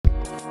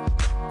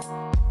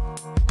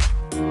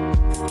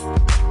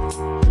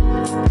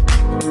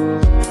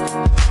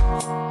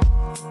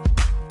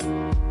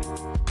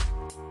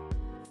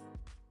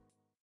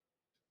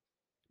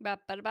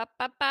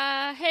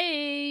Ba-da-ba-ba-ba.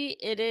 Hey,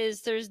 it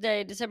is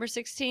Thursday, December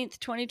 16th,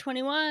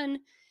 2021.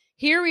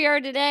 Here we are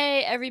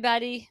today,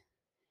 everybody.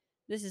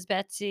 This is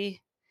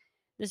Betsy.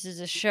 This is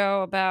a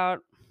show about,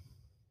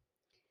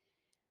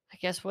 I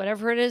guess,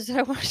 whatever it is that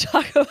I want to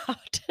talk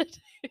about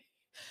today.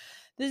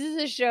 This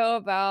is a show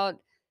about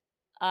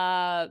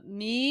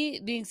me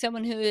being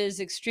someone who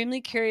is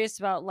extremely curious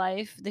about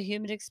life, the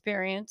human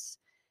experience,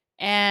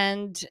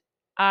 and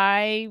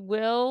I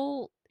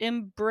will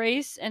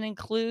embrace and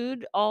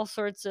include all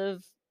sorts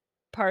of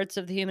parts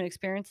of the human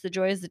experience, the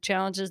joys, the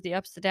challenges, the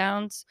ups, the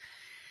downs,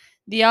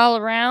 the all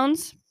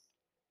arounds.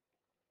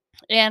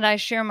 And I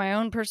share my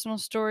own personal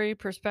story,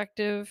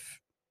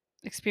 perspective,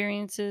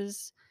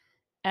 experiences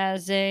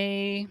as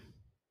a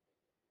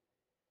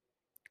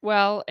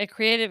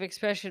creative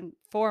expression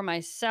for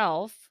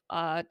myself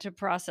to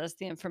process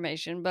the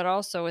information, but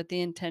also with the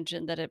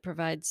intention that it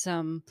provides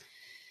some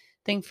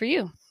thing for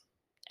you.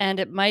 And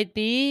it might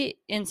be,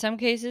 in some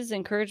cases,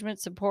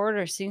 encouragement, support,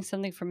 or seeing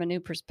something from a new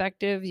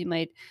perspective. You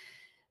might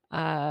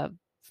uh,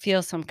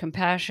 feel some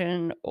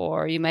compassion,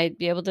 or you might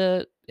be able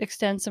to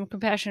extend some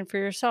compassion for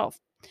yourself.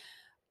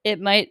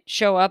 It might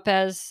show up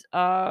as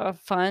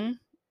fun,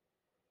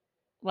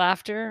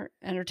 laughter,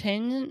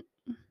 entertainment,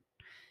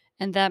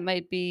 and that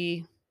might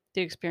be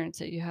the experience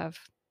that you have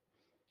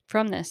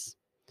from this.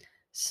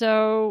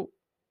 So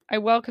I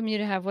welcome you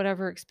to have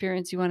whatever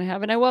experience you want to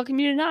have, and I welcome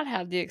you to not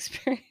have the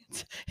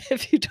experience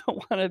if you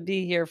don't want to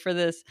be here for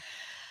this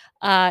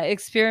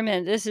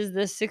experiment. This is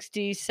the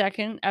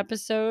 62nd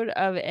episode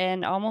of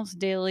an almost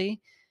daily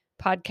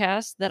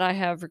podcast that I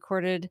have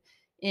recorded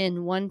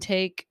in one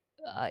take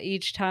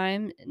each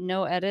time,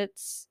 no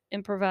edits,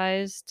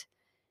 improvised.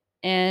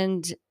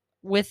 And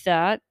with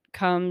that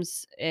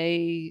comes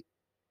a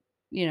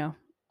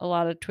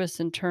lot of twists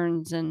and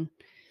turns and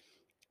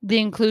the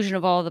inclusion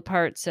of all the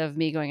parts of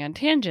me going on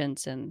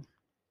tangents and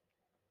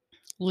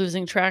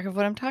losing track of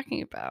what I'm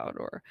talking about,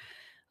 or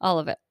all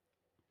of it.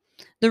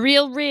 The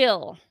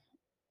real,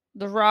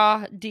 the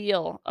raw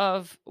deal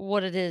of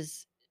what it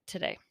is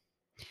today.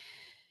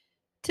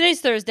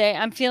 Today's Thursday.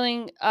 I'm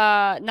feeling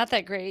not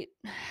that great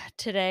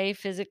today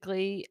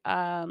physically.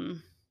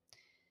 I'm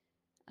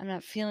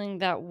not feeling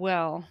that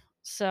well.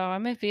 So I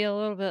might be a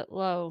little bit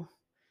low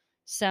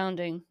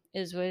sounding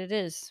is what it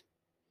is.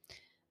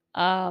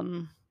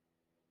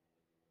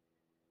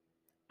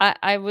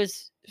 I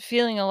was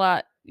feeling a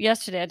lot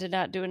yesterday. I did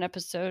not do an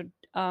episode.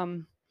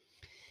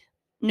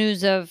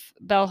 News of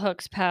Bell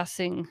Hooks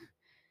passing.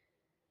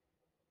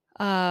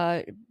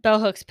 Bell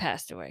Hooks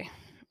passed away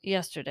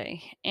yesterday,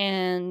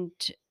 and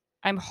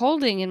I'm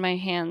holding in my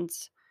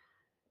hands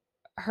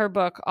her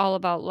book, All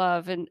About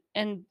Love,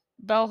 and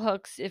Bell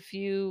Hooks, if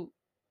you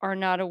are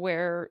not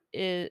aware,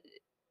 is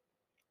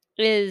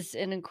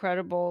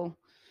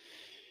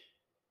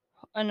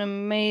an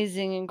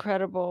amazing,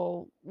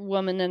 incredible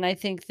woman, and I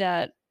think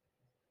that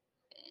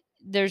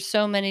there's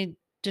so many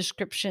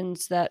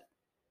descriptions that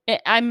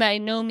I by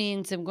no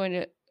means am going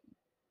to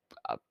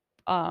uh,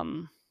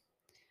 um,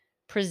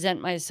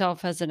 present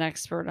myself as an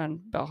expert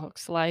on Bell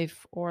Hooks'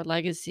 life or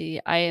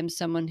legacy. I am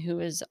someone who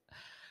has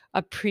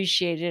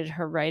appreciated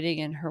her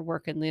writing and her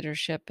work in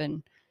leadership,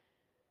 and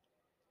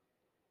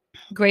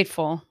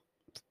grateful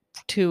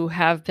to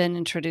have been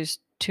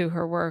introduced to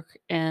her work,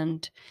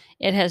 and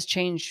it has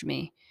changed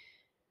me.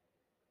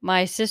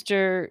 My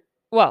sister,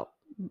 well,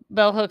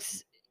 Bell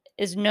Hooks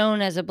is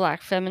known as a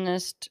Black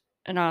feminist,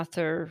 an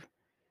author,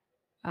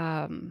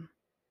 um,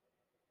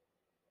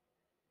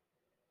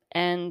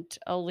 and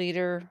a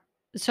leader.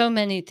 So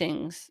many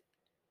things.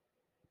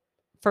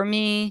 For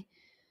me,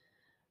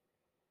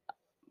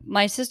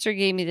 my sister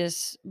gave me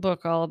this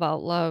book, All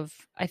About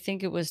Love. I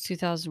think it was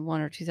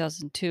 2001 or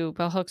 2002.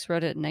 Bell Hooks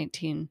wrote it in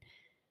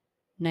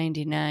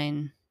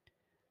 1999.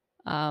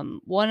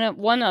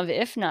 One of,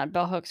 if not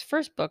Bell Hooks'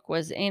 first book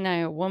was Ain't I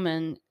a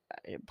Woman,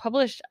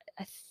 published,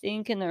 I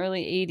think, in the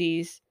early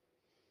 80s.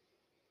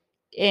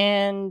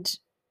 And,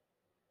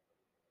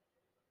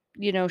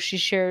 she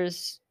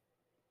shares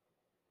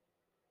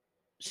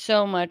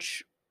so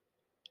much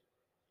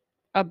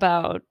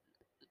about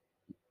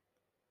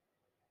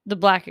the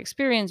Black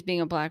experience,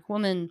 being a Black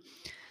woman,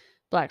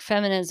 Black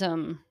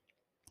feminism,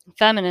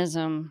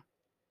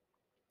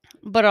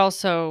 but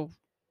also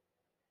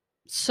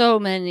so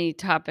many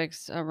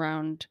topics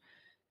around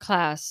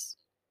class,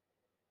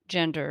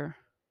 gender,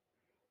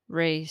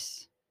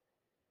 race,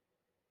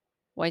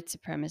 white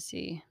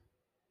supremacy.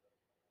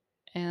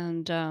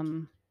 And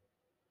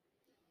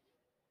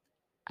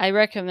I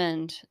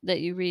recommend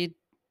that you read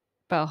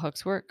Bell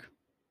Hooks' work.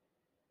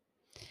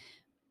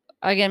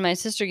 Again, my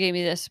sister gave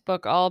me this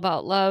book, All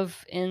About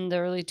Love, in the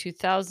early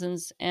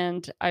 2000s,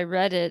 and I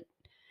read it.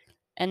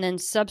 And then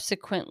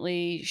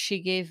subsequently, she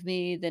gave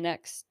me the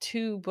next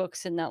two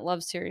books in that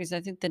love series. I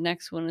think the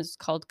next one is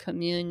called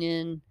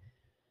Communion.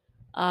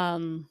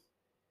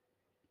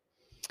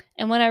 And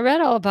when I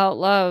read All About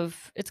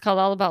Love, it's called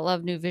All About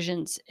Love, New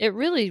Visions. It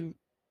really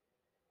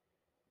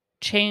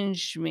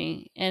changed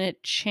me, and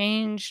it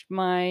changed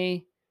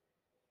my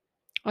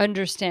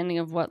understanding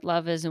of what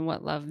love is and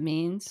what love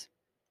means.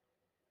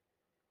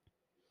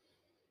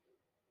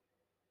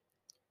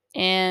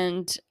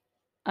 And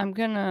I'm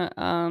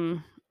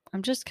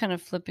just kind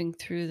of flipping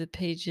through the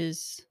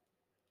pages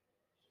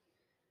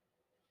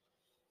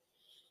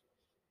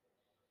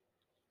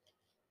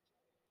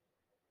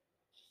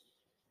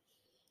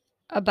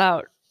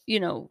about, you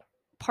know,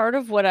 part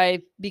of what I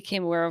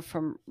became aware of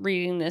from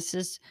reading this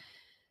is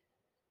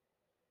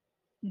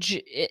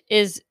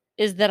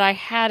is that I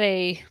had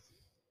a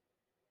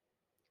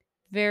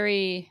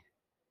very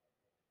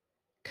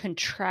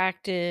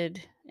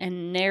contracted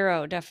and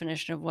narrow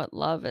definition of what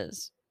love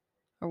is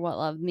or what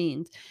love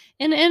means.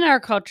 And in our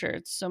culture,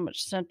 it's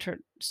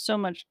so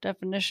much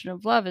definition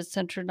of love is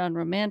centered on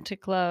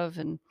romantic love,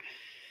 and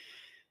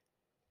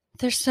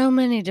there's so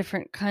many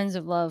different kinds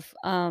of love.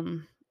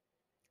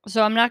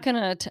 So I'm not going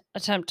to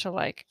attempt to,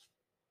 like,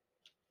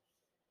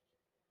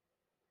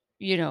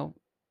 you know,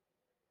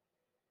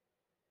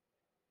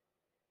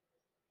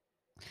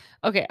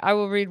 okay, I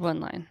will read one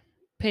line.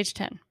 Page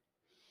 10.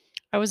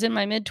 I was in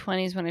my mid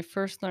 20s when I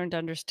first learned to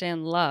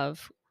understand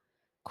love,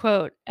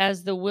 quote,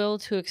 as the will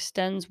to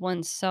extend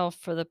oneself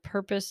for the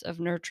purpose of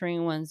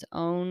nurturing one's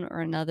own or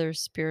another's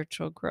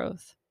spiritual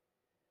growth.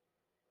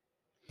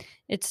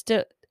 It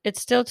still it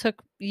still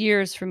took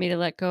years for me to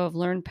let go of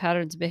learned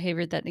patterns of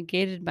behavior that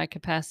negated my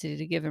capacity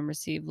to give and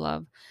receive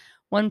love.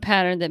 One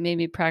pattern that made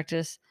the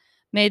practice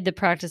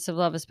of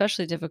love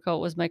especially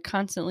difficult was my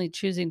constantly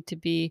choosing to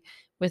be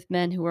with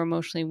men who were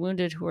emotionally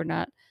wounded, who were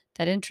not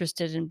that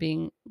interested in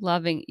being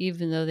loving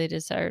even though they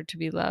desired to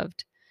be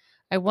loved.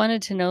 I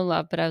wanted to know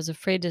love, but I was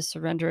afraid to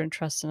surrender and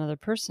trust another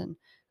person.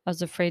 I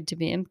was afraid to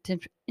be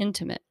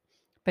intimate.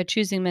 By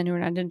choosing men who were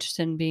not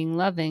interested in being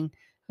loving,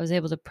 I was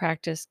able to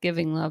practice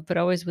giving love, but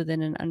always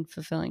within an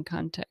unfulfilling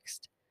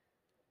context.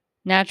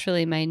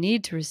 Naturally, my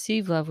need to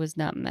receive love was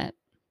not met.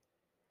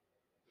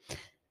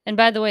 And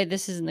by the way,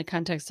 this is in the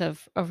context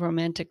of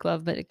romantic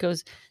love, but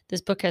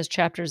this book has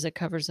chapters that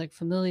covers like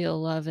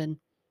familial love and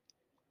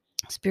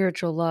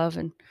spiritual love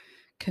and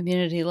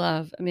community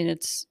love. I mean,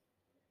 it's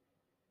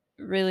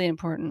really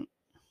important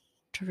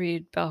to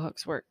read Bell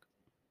Hooks' work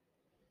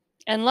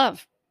and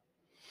love.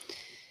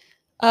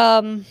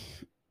 Um,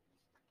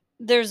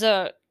 there's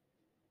a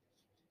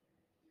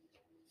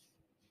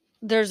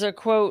there's a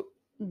quote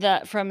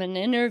that from an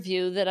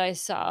interview that I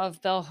saw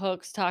of Bell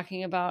Hooks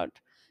talking about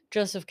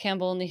Joseph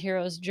Campbell and the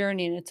hero's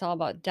journey, and it's all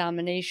about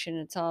domination.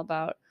 It's all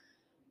about,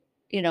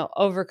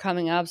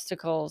 overcoming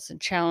obstacles and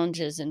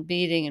challenges and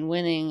beating and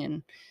winning,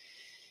 and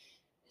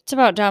it's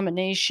about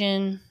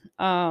domination,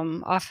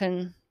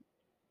 often,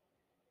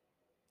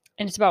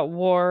 and it's about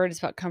war. It's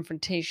about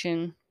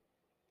confrontation.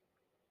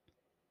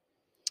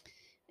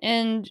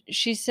 And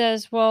she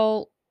says,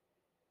 "Well,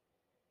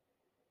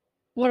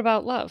 what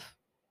about love?"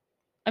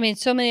 I mean,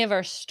 so many of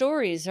our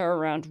stories are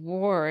around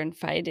war and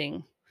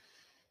fighting.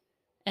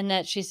 And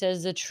that she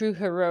says the true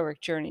heroic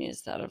journey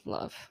is that of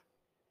love,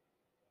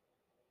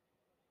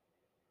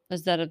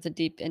 is that of the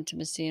deep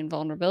intimacy and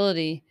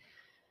vulnerability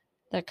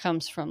that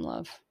comes from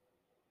love.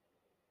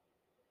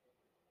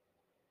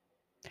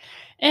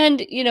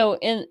 And,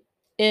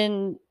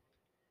 in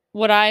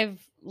what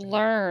I've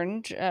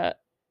learned,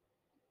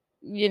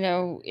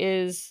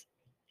 is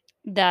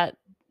that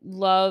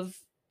love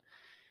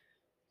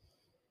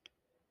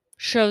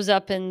shows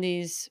up in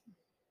these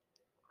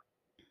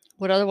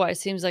what otherwise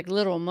seems like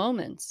little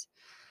moments.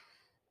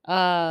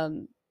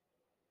 Um,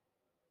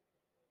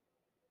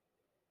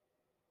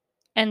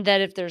 and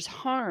that if there's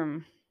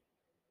harm,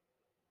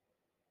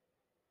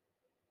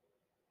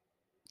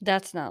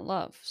 that's not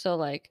love. So,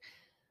 like,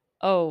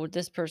 oh,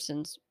 this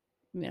person's,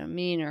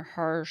 mean or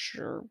harsh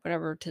or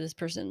whatever to this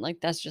person.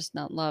 Like, that's just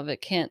not love.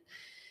 It can't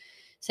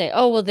say,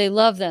 oh, well, they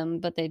love them,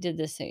 but they did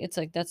this thing. It's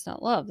like, that's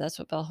not love. That's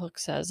what Bell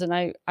Hooks says. And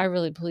I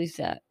really believe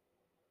that.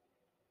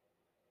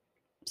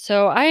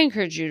 So I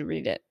encourage you to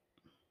read it.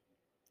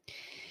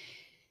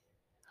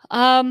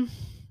 Um,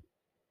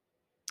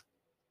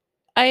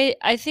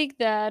 I think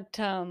that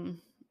I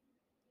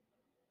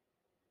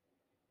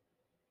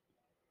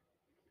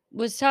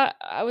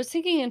was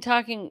thinking and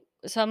talking,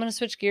 so I'm going to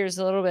switch gears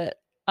a little bit.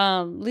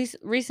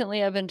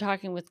 Recently I've been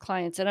talking with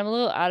clients, and I'm a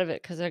little out of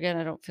it because, again,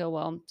 I don't feel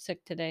well. I'm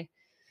sick today.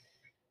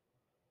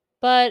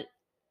 But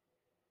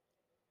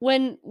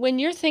when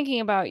you're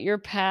thinking about your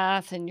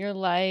path and your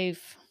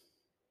life,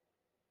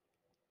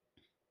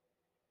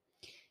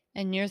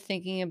 and you're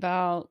thinking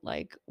about,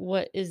 like,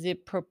 what is the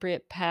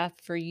appropriate path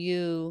for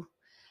you,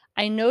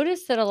 I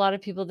notice that a lot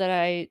of people that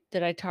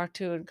I talk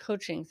to in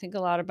coaching think a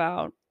lot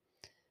about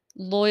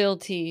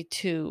loyalty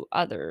to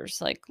others,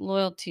 like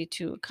loyalty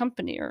to a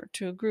company or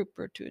to a group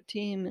or to a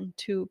team and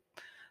to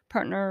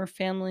partner or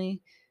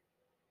family.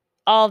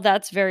 All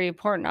that's very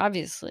important,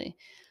 obviously.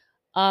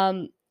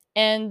 Um,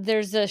 and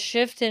there's a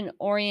shift in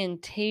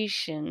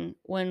orientation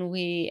when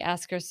we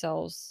ask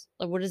ourselves,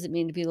 like, what does it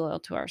mean to be loyal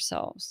to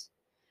ourselves?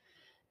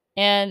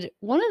 And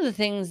one of the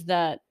things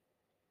that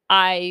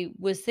I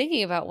was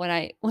thinking about when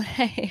I when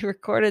I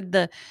recorded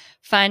the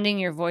Finding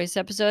Your Voice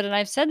episode, and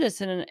I've said this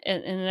in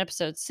an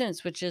episode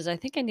since, which is I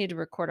think I need to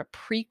record a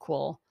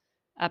prequel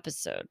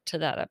episode to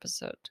that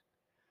episode.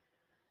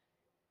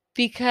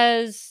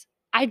 Because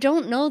I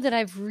don't know that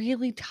I've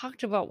really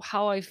talked about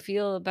how I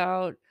feel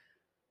about,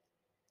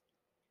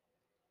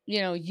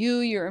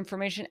 your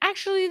information.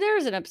 Actually,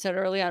 there's an episode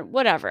early on,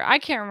 whatever. I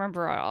can't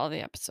remember all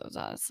the episodes,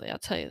 honestly. I'll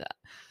tell you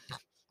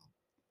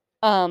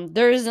that.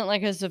 There isn't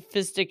like a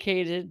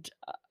sophisticated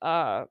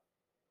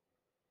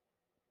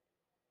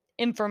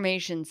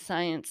information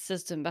science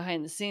system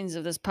behind the scenes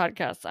of this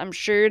podcast. I'm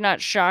sure you're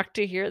not shocked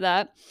to hear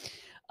that.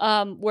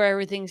 Where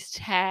everything's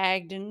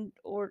tagged and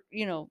or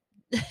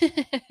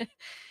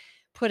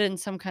put in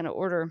some kind of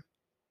order.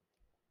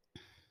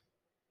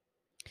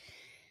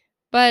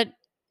 But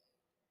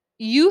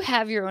you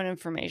have your own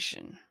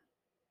information.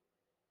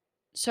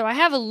 So I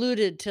have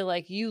alluded to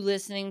like you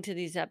listening to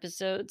these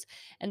episodes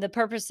and the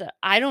purpose that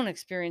I don't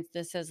experience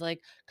this as like,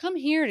 come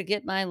here to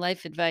get my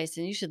life advice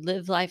and you should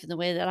live life in the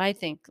way that I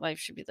think life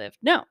should be lived.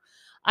 No,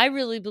 I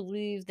really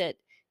believe that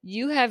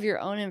you have your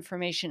own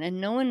information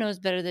and no one knows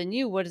better than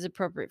you what is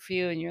appropriate for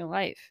you in your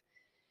life.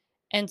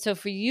 And so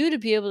for you to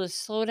be able to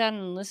slow down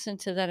and listen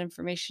to that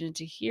information and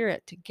to hear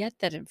it, to get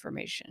that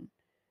information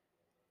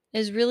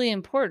is really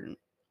important.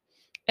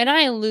 And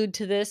I allude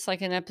to this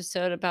like an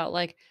episode about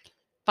like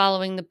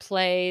following the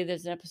play.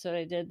 There's an episode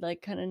I did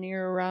like kind of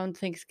near around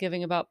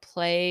Thanksgiving about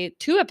play.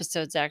 2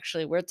 episodes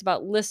actually where it's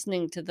about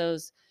listening to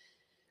those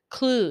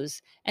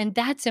clues, and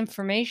that's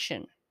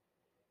information.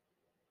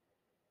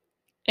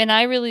 And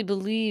I really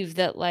believe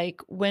that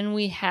like when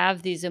we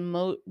have these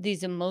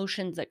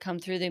emotions that come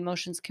through, the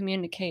emotions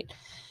communicate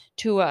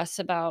to us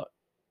about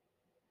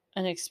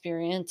an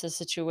experience, a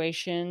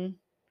situation,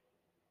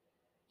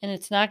 and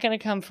it's not going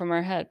to come from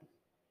our head.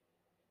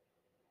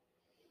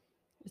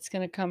 It's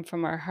going to come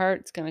from our heart,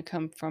 it's going to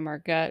come from our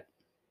gut.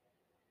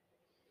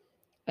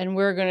 And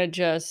we're going to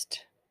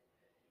just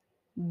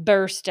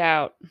burst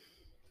out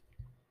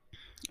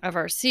of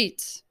our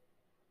seats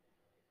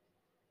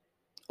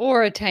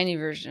or a tiny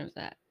version of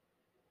that.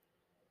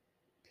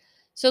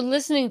 So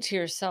listening to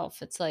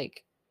yourself, it's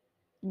like,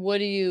 what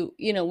do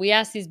we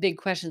ask these big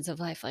questions of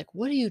life, like,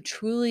 what do you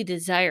truly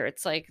desire?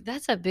 It's like,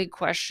 that's a big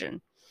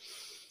question.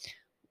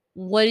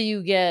 What do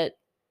you get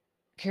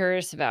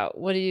curious about?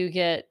 What do you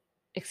get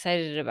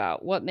excited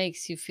about? What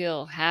makes you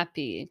feel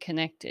happy and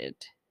connected?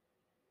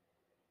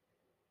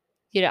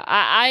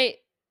 I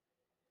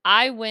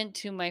went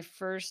to my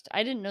first,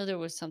 I didn't know there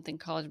was something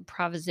called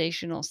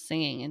improvisational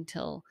singing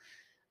until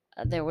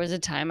there was a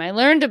time I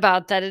learned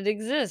about that it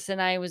exists, and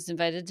I was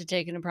invited to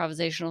take an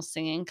improvisational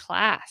singing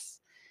class.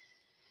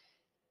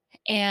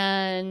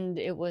 And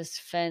it was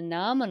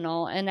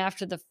phenomenal. And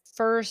after the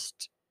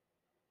first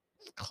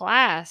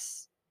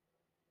class,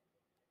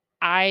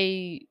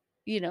 I,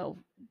 you know,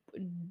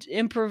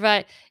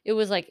 improvise. It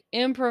was like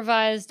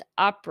improvised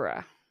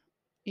opera,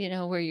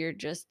 where you're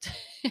just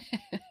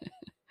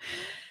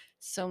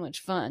so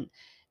much fun.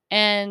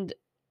 And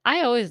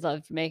I always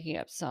loved making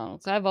up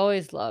songs. I've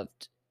always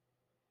loved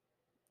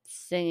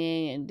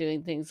singing and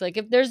doing things. Like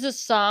if there's a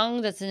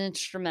song that's an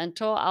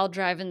instrumental, I'll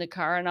drive in the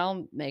car and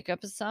I'll make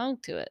up a song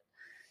to it.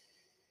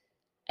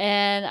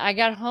 And I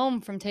got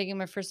home from taking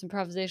my first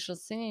improvisational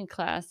singing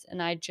class and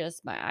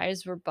my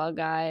eyes were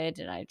bug-eyed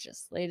and I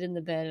just laid in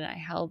the bed and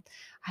I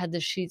had the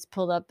sheets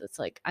pulled up. It's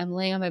like I'm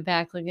laying on my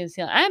back looking at the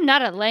ceiling. I am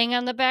not a laying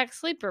on the back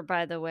sleeper,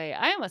 by the way.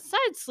 I am a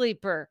side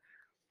sleeper.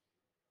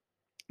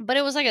 But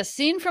it was like a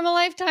scene from a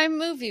Lifetime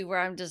movie where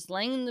I'm just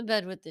laying in the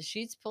bed with the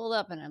sheets pulled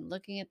up and I'm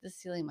looking at the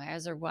ceiling. My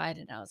eyes are wide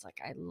and I was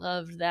like, I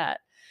loved that.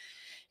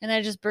 And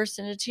I just burst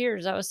into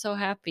tears. I was so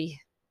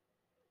happy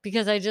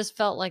because I just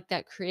felt like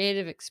that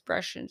creative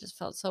expression just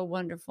felt so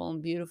wonderful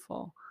and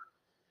beautiful.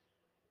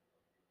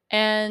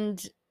 And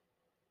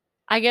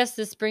I guess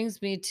this brings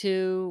me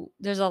to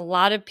there's a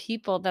lot of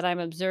people that I'm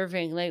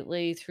observing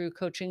lately through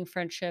coaching,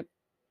 friendship,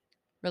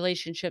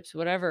 relationships,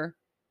 whatever,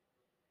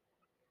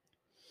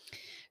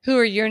 who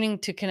are yearning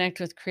to connect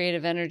with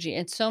creative energy.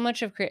 And so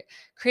much of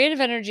creative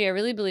energy, I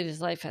really believe,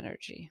 is life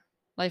energy,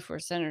 life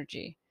force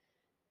energy.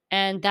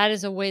 And that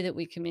is a way that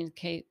we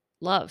communicate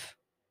love.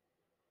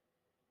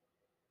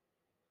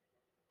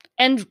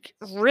 And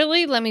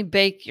really, let me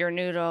bake your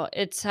noodle.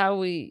 It's how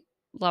we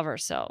love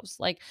ourselves,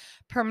 like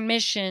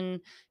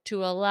permission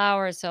to allow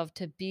ourselves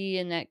to be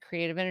in that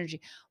creative energy.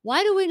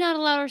 Why do we not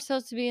allow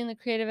ourselves to be in the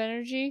creative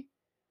energy?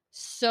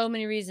 So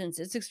many reasons.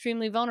 It's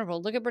extremely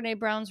vulnerable. Look at Brene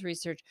Brown's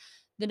research.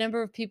 The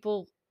number of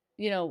people,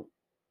 you know,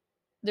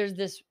 there's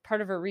this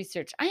part of her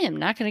research. I am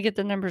not going to get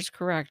the numbers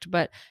correct,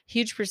 but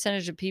huge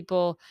percentage of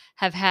people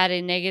have had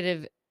a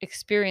negative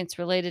experience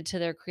related to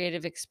their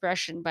creative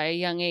expression by a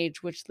young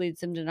age, which leads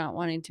them to not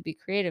wanting to be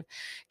creative.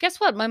 Guess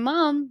what? My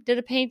mom did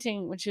a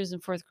painting when she was in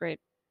 4th grade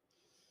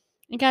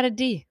and got a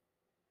D.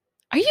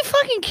 Are you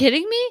fucking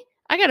kidding me?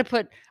 I gotta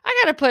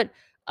put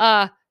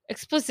uh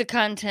explicit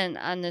content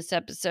on this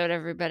episode,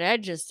 everybody.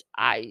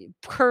 I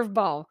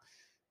curveball.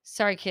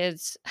 Sorry,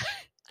 kids.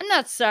 I'm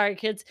not sorry,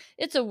 kids.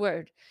 It's a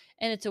word.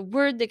 And it's a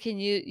word that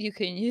you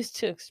can use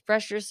to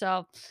express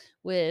yourself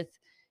with,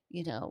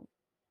 you know,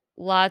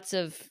 lots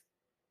of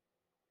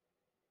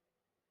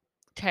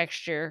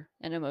texture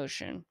and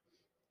emotion.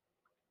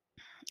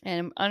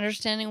 And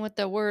understanding what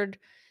the word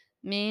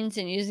means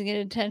and using it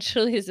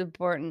intentionally is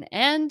important,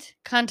 and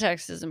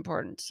context is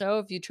important. So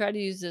if you try to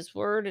use this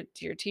word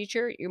to your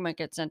teacher, you might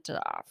get sent to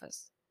the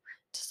office.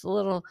 Just a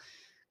little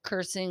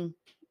cursing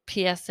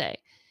PSA.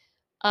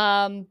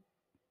 Um,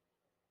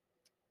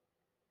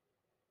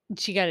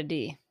 she got a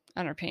D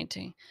on her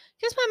painting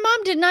because my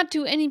mom did not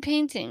do any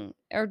painting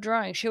or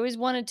drawing. She always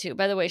wanted to.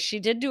 By the way, she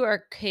did do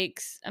our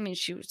cakes. I mean,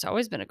 she was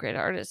always been a great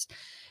artist.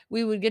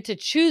 We would get to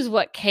choose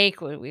what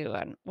cake we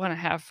want to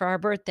have for our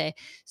birthday.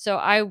 So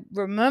I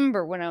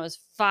remember when I was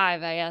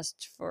 5, I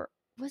asked for,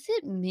 was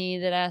it me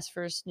that asked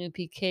for a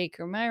Snoopy cake,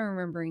 or am I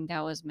remembering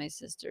that was my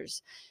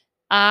sister's?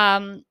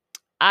 Um,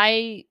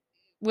 I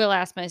will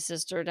ask my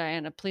sister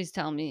Diana, please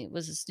tell me,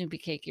 was a Snoopy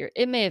cake your?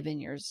 It may have been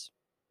yours,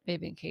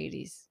 maybe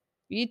Katie's.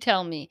 You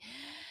tell me.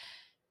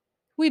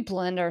 We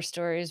blend our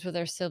stories with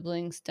our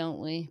siblings, don't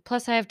we?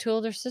 Plus, I have 2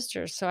 older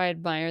sisters, so I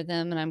admire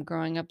them, and I'm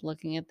growing up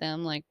looking at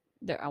them like,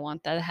 I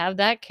want that to have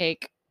that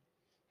cake.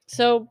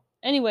 So,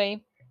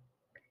 anyway,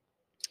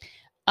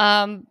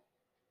 um,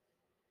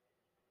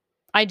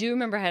 I do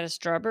remember I had a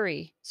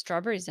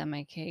strawberries on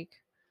my cake,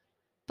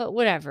 but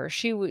whatever.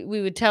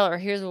 We would tell her,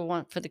 "Here's what we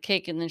want for the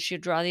cake," and then she'd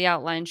draw the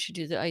outline, she'd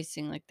do the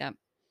icing like that.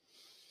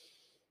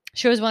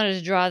 She always wanted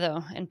to draw,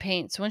 though, and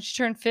paint. So when she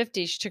turned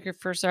 50, she took her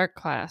first art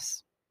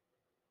class,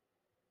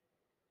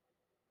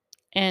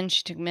 and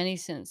she took many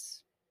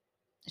since.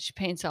 She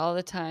paints all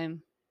the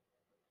time.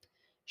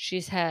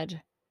 She's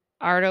had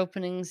art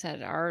openings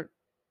at art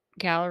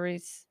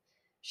galleries.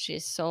 She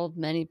has sold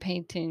many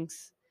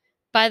paintings.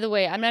 By the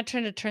way, I'm not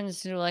trying to turn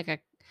this into like a,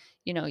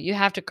 you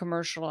have to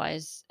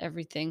commercialize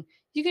everything.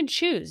 You can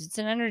choose. It's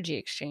an energy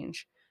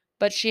exchange.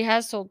 But she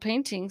has sold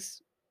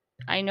paintings,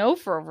 I know,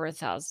 for over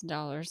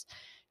 $1,000.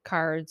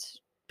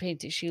 Cards,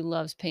 painting. She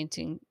loves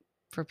painting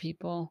for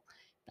people.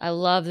 I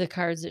love the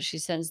cards that she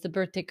sends. The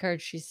birthday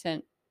card she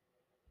sent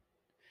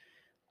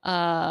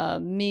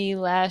me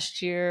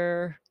last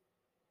year.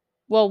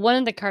 Well, one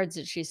of the cards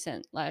that she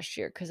sent last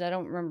year, because I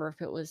don't remember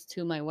if it was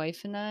to my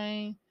wife and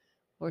I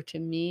or to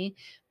me,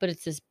 but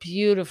it's this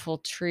beautiful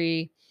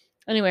tree.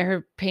 Anyway,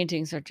 her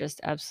paintings are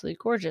just absolutely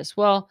gorgeous.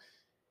 Well,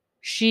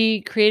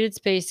 she created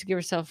space to give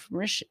herself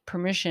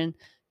permission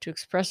to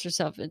express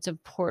herself. It's an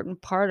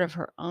important part of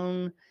her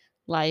own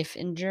life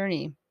and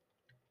journey.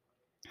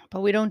 But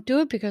we don't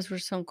do it because we're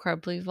so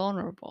incredibly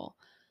vulnerable.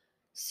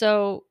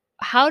 So,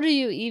 how do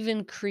you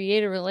even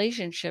create a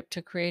relationship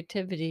to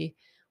creativity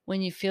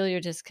when you feel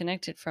you're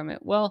disconnected from it?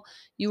 Well,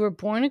 you were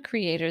born a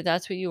creator.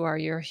 That's what you are.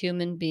 You're a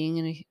human being,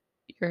 and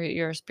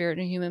you're a spirit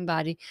in a human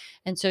body,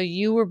 and so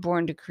you were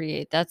born to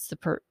create. That's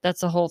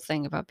the whole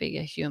thing about being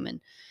a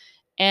human.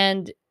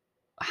 And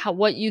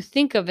what you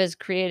think of as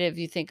creative,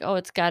 you think, oh,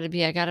 it's got to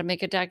be, I got to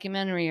make a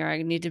documentary, or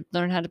I need to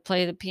learn how to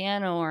play the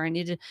piano, or I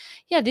need to,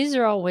 yeah, these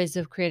are all ways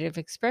of creative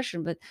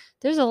expression, but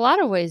there's a lot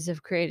of ways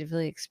of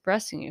creatively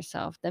expressing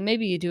yourself that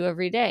maybe you do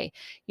every day.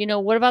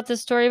 What about the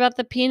story about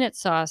the peanut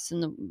sauce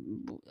and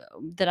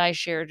that I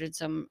shared in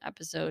some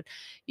episode?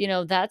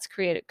 That's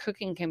creative.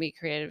 Cooking can be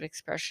creative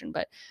expression,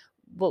 but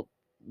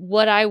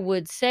what I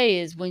would say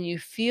is when you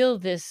feel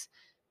this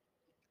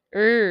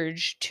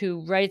urge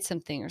to write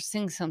something or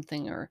sing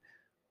something or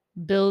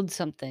build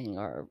something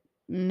or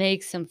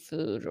make some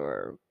food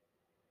or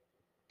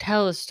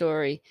tell a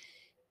story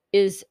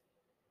is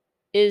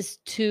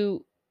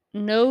to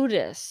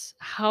notice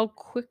how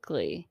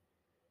quickly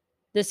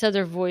this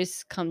other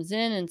voice comes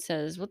in and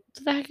says, "What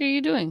the heck are you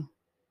doing?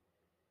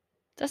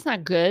 That's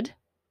not good.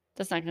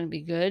 That's not going to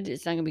be good.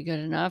 It's not going to be good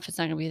enough. It's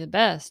not going to be the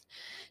best."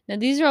 Now,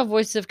 these are all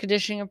voices of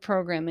conditioning and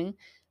programming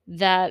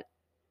that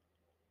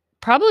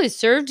probably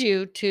served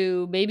you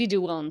to maybe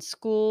do well in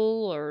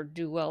school or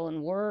do well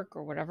in work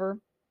or whatever,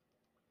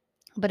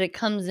 but it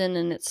comes in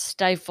and it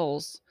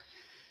stifles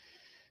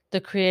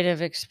the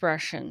creative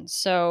expression.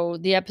 So,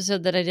 the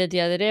episode that I did the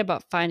other day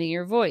about finding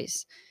your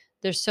voice,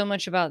 there's so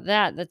much about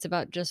that that's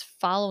about just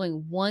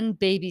following one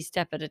baby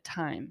step at a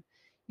time.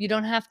 You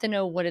don't have to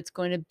know what it's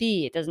going to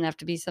be. It doesn't have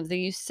to be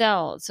something you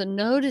sell. So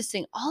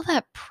noticing all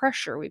that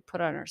pressure we put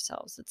on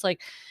ourselves. It's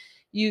like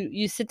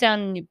you sit down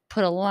and you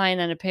put a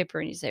line on a paper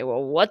and you say,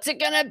 "Well, what's it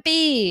going to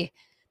be?"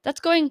 That's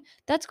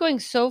going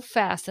so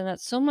fast, and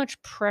that's so much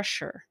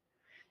pressure.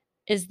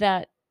 Is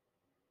that,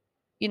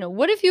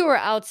 what if you were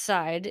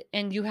outside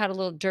and you had a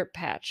little dirt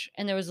patch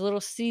and there was a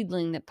little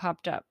seedling that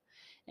popped up,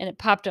 and it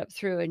popped up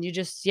through and you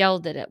just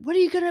yelled at it, "What are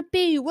you going to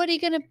be? What are you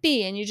going to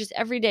be?" And you just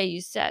every day you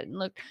said and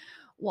looked,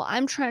 "Well,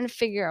 I'm trying to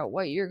figure out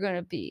what you're going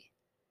to be."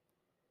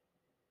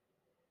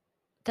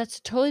 That's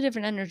a totally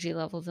different energy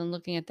level than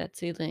looking at that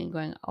seedling and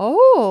going,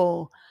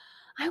 "Oh,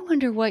 I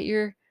wonder what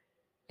you're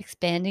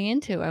expanding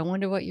into. I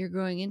wonder what you're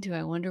growing into.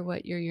 I wonder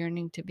what you're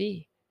yearning to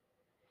be."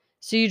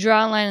 So you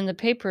draw a line on the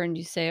paper and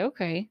you say,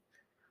 "Okay,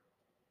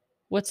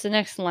 what's the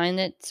next line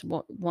that's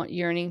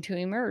yearning to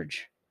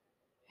emerge?"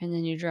 And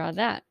then you draw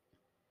that.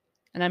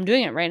 And I'm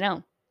doing it right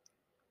now.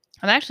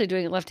 I'm actually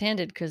doing it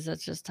left-handed because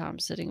that's just how I'm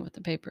sitting with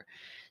the paper.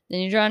 Then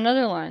you draw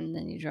another line,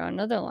 then you draw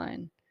another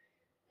line,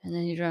 and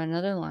then you draw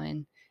another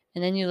line.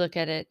 And then you look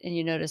at it and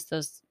you notice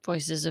those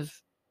voices of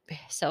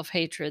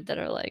self-hatred that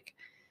are like,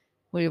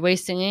 Well, you're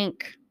wasting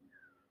ink.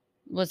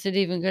 What's it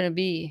even gonna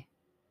be?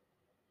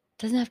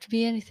 Doesn't have to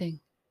be anything.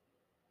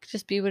 It could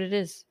just be what it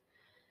is.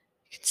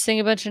 You could sing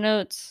a bunch of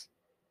notes,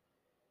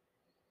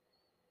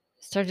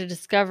 start to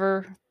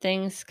discover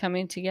things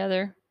coming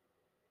together.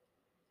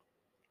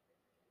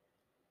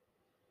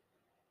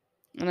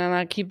 And then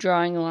I keep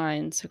drawing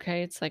lines,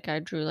 okay? It's like I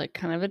drew like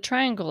kind of a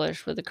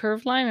triangle-ish with a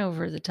curved line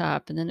over the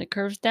top, and then it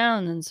curves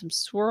down, and some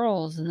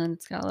swirls, and then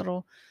it's got a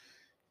little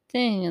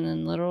thing, and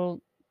then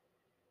little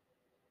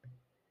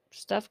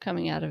stuff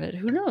coming out of it.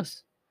 Who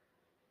knows?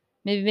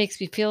 Maybe it makes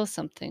me feel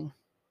something.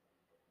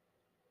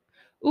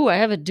 Ooh, I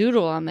have a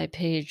doodle on my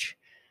page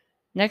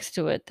next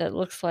to it that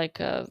looks like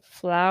a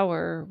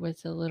flower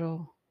with a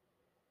little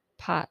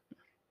pot.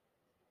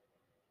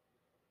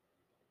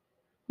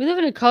 We live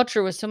in a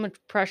culture with so much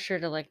pressure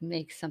to like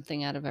make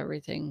something out of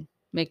everything,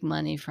 make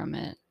money from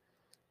it.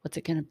 What's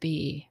it going to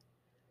be?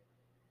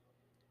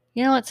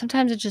 You know what?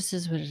 Sometimes it just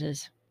is what it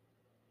is.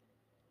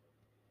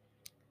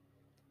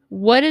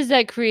 What does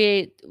that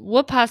create?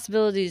 What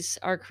possibilities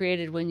are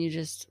created when you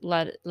just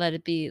let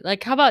it be?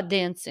 Like, how about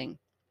dancing?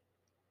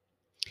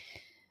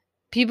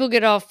 People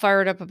get all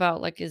fired up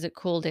about like, is it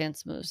cool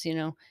dance moves, you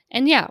know?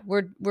 And yeah,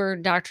 we're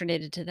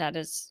indoctrinated to that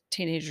as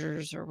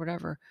teenagers or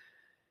whatever.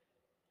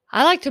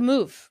 I like to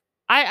move.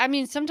 I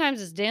mean,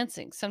 sometimes it's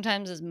dancing,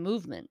 sometimes it's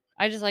movement.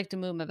 I just like to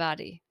move my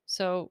body.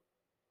 So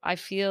I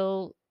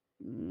feel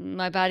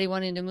my body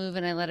wanting to move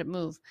and I let it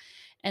move.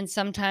 And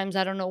sometimes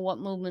I don't know what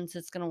movements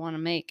it's going to want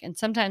to make. And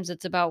sometimes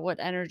it's about what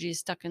energy is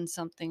stuck in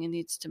something and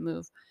needs to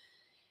move.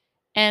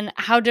 And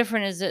how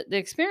different is it the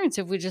experience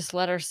if we just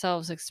let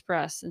ourselves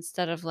express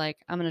instead of like,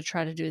 I'm going to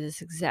try to do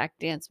this exact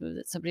dance move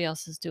that somebody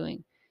else is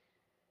doing?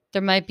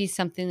 There might be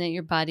something that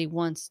your body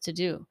wants to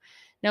do.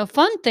 Now,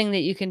 fun thing that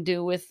you can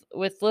do with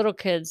little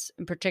kids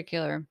in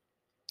particular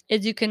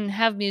is you can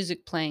have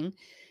music playing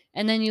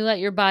and then you let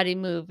your body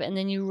move and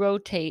then you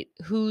rotate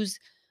who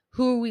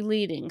are we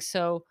leading.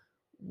 So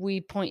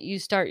you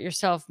start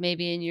yourself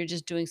maybe and you're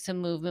just doing some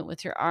movement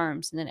with your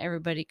arms and then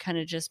everybody kind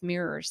of just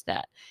mirrors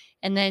that.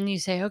 And then you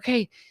say,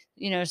 okay,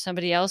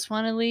 somebody else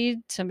want to lead,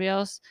 somebody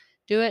else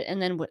do it.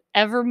 And then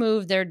whatever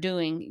move they're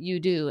doing,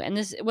 you do. And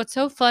this what's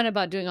so fun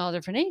about doing all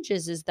different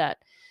ages is that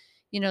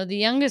the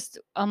youngest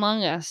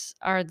among us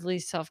are the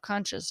least self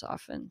conscious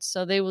often.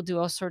 So they will do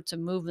all sorts of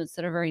movements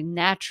that are very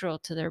natural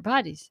to their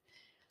bodies.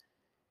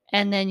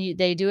 And then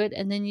they do it,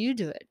 and then you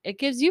do it. It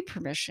gives you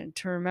permission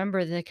to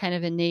remember the kind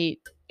of innate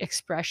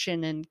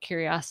expression and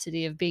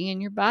curiosity of being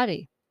in your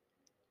body.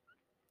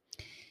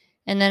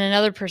 And then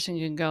another person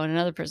can go, and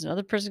another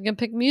person can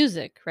pick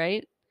music,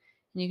 right?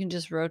 And you can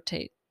just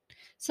rotate.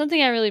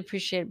 Something I really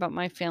appreciate about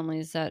my family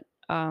is that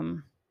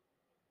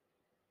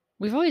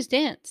we've always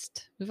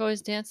danced. We've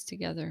always danced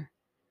together.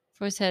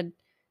 We've always had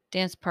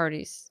dance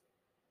parties.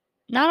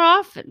 Not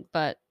often,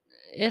 but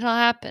it'll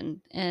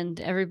happen, and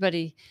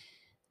everybody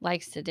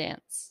likes to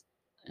dance.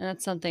 And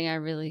that's something I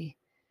really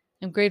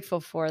am grateful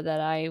for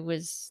that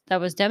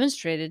was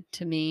demonstrated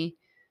to me,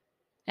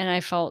 and I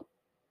felt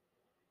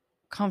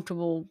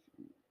comfortable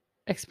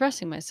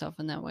expressing myself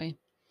in that way.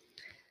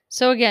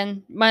 So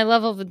again, my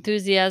level of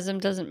enthusiasm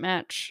doesn't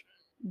match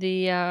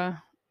the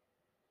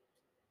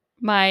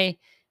my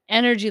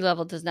energy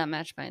level does not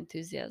match my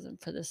enthusiasm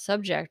for this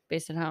subject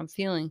based on how I'm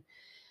feeling.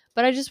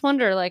 But I just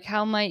wonder, like,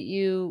 how might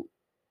you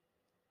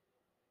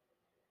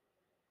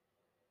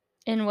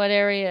in what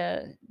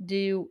area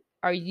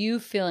are you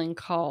feeling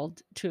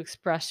called to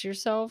express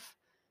yourself?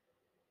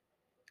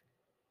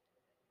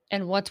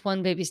 And what's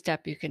one baby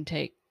step you can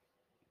take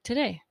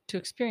today to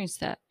experience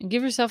that and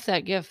give yourself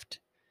that gift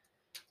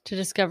to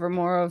discover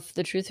more of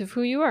the truth of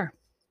who you are?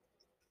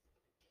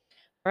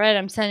 All right,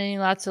 I'm sending you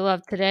lots of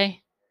love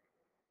today.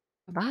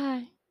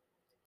 Bye.